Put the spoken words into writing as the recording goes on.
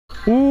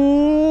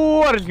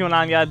What is going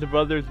on, guys? The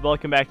brothers,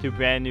 welcome back to a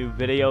brand new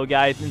video,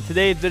 guys. In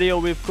today's video,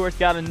 we of course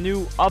got a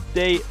new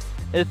update.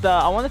 It's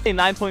I want to say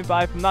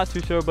 9.5, I'm not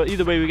too sure, but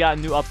either way we got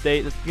a new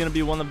update. This is going to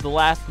be one of the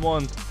last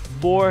ones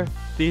for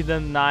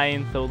season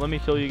 9, so let me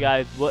show you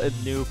guys what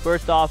is new.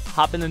 First off,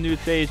 hop in the news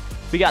page.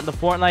 We got the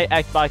Fortnite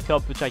Xbox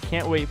Cup, which I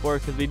can't wait for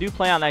because we do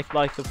play on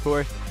Xbox, of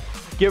course.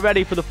 Get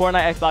ready for the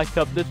Fortnite Xbox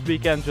Cup this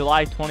weekend,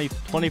 July 20th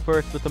to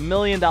 21st, with $1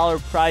 million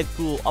prize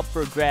pool up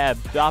for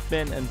grabs. Drop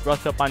in and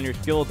brush up on your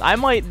skills. I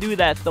might do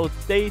that, so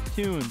stay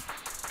tuned.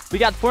 We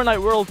got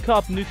Fortnite World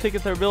Cup. New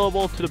tickets are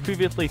available to the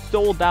previously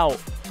sold out.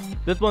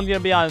 This one's going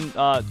to be on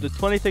the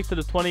 26th to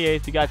the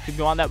 28th. You guys can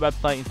go on that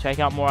website and check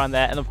out more on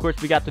that. And of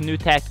course, we got the new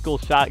tactical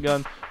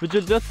shotgun, which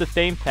is just the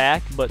same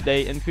pack, but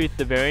they increased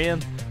the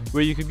variance,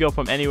 where you could go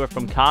from anywhere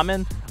from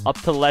common up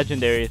to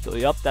legendary. So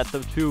yep, that's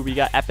so true. We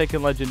got epic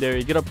and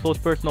legendary. Get up close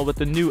personal with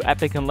the new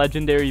epic and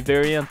legendary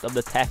variants of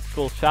the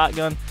tactical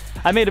shotgun.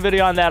 I made a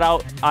video on that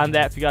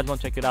if you guys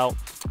want to check it out.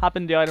 Hop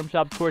in the item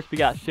shop. Of course, we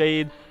got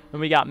Shade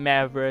and we got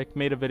Maverick.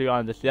 Made a video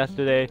on this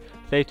yesterday.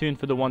 Stay tuned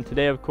for the one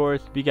today, of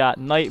course. We got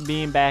Night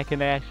Beam back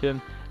in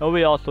action, and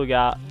we also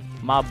got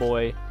my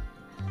boy,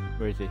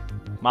 where is he?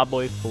 My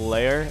boy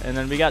Flare. And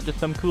then we got just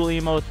some cool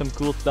emotes, some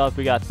cool stuff.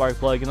 We got Spark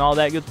Plug and all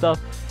that good stuff.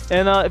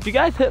 And if you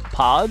guys hit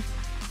pods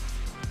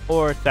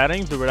or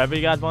settings or whatever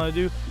you guys want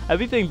to do,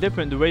 everything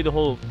different. The way the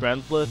whole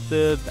friends list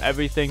is,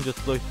 everything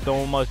just looks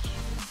so much,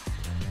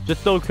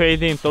 just so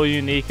crazy and so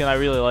unique, and I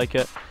really like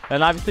it.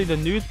 And obviously the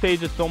news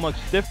page is so much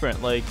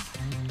different. Like,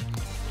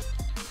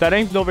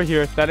 settings over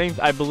here, settings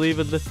I believe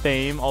is the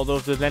same, although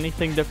if there's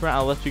anything different,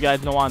 I'll let you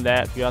guys know on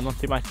that. If you guys don't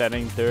see my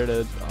settings, there it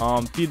is.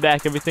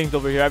 Feedback, everything's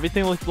over here.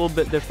 Everything looks a little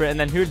bit different. And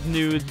then here's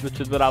news, which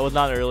is what I was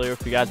on earlier,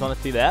 if you guys want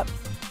to see that.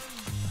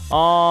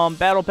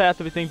 Battle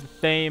pass, everything's the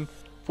same.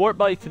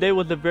 Fortbyte, today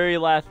was the very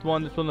last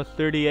one. This one was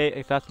 38,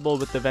 accessible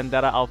with the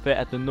Vendetta outfit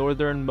at the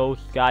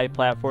northernmost sky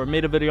platform.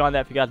 Made a video on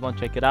that if you guys want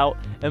to check it out.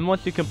 And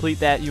once you complete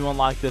that, you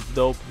unlock this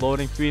dope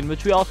loading screen,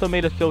 which we also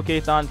made a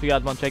showcase on if you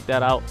guys want to check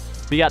that out.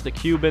 We got the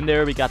cube in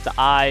there, we got the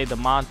eye, the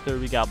monster,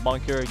 we got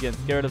bunker, getting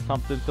scared of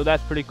something, so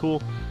that's pretty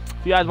cool.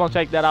 If you guys want to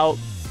check that out,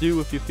 do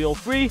if you feel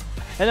free.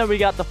 And then we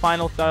got the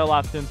final style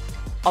option,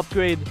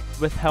 upgrade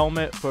with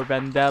helmet for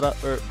Vendetta,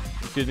 or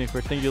excuse me,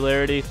 for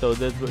Singularity. So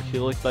this is what she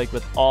looks like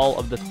with all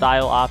of the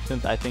style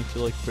options. I think she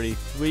looks pretty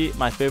sweet.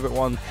 My favorite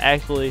one's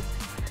actually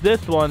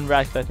this one,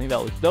 Rex. I think that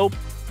looks dope,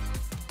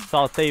 so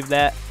I'll save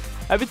that.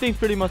 Everything's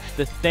pretty much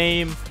the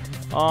same.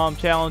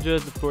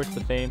 Challenges, of course,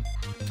 the same.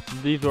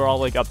 These were all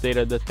like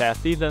updated this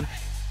past season.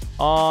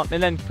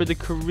 And then for the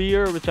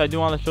career, which I do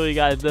want to show you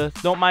guys this.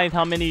 Don't mind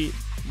how many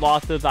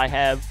losses I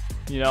have.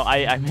 You know,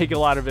 I make a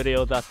lot of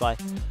videos, that's why.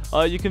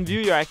 You can view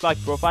your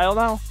Xbox profile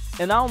now.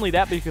 And not only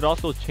that, but you could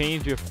also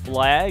change your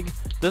flag.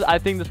 I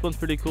think this one's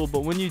pretty cool,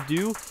 but when you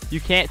do,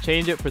 you can't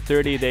change it for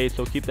 30 days,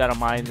 so keep that in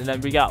mind. And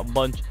then we got a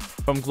bunch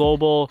from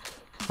global,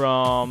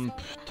 from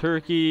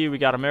Turkey, we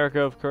got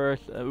America, of course.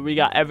 We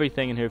got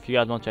everything in here if you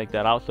guys want to check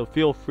that out, so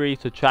feel free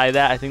to try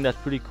that. I think that's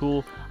pretty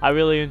cool. I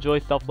really enjoy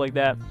stuff like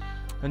that.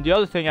 And the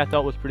other thing I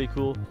thought was pretty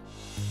cool,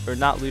 or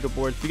not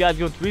leaderboards, if you guys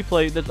go to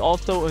replay, there's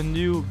also a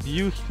new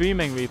view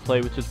streaming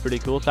replay, which is pretty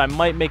cool, so I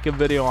might make a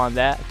video on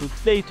that, so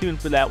stay tuned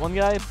for that one,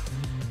 guys.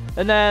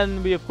 And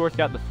then we of course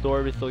got the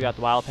store. We still got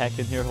the wild pack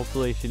in here.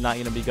 Hopefully she's not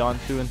going to be gone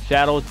soon.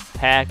 Shadows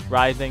pack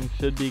rising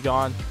should be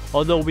gone,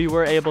 although we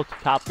were able to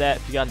cop that.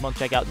 If you guys want to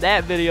check out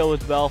that video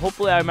as well,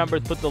 hopefully I remember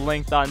to put the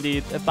links on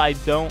these. If I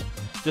don't,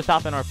 just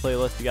hop in our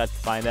playlist, you guys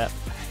can find that.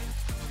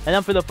 And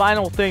then for the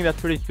final thing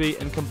that's pretty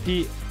sweet, and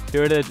compete,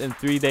 here it is in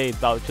 3 days.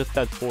 About just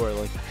said 4,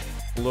 like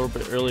a little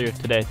bit earlier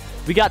today.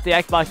 We got the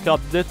Xbox Cup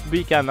this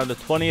weekend on the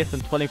 20th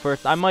and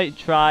 21st. I might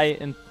try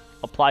and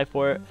apply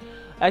for it.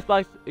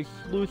 Xbox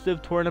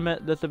exclusive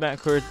tournament. This event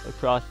occurs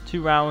across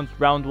 2 rounds.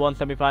 Round 1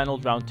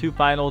 semifinals, round 2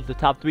 finals. The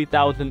top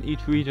 3,000 each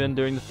region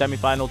during the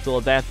semifinals will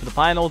advance to the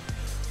finals.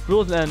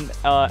 Rules and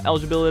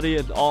eligibility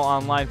is all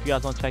online if you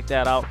guys want to check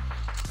that out.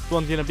 This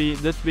one's going to be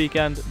this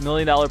weekend. $1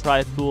 million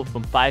prize pool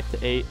from 5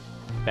 to 8.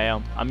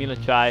 Bam. I'm going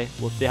to try.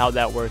 We'll see how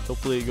that works.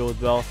 Hopefully it goes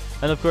well.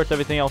 And of course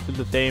everything else is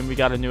the same. We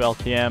got a new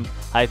LTM,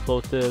 high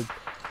explosives.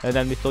 And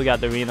then we still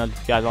got the arena if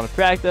you guys want to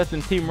practice,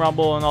 and Team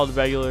Rumble and all the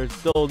regulars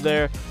still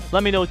there.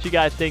 Let me know what you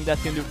guys think.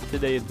 That's going to do it for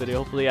today's video.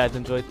 Hopefully you guys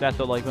enjoyed. Smash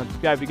that like button,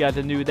 subscribe if you guys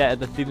are new. That is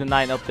the Season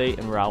 9 update,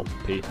 and we're out.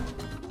 Peace.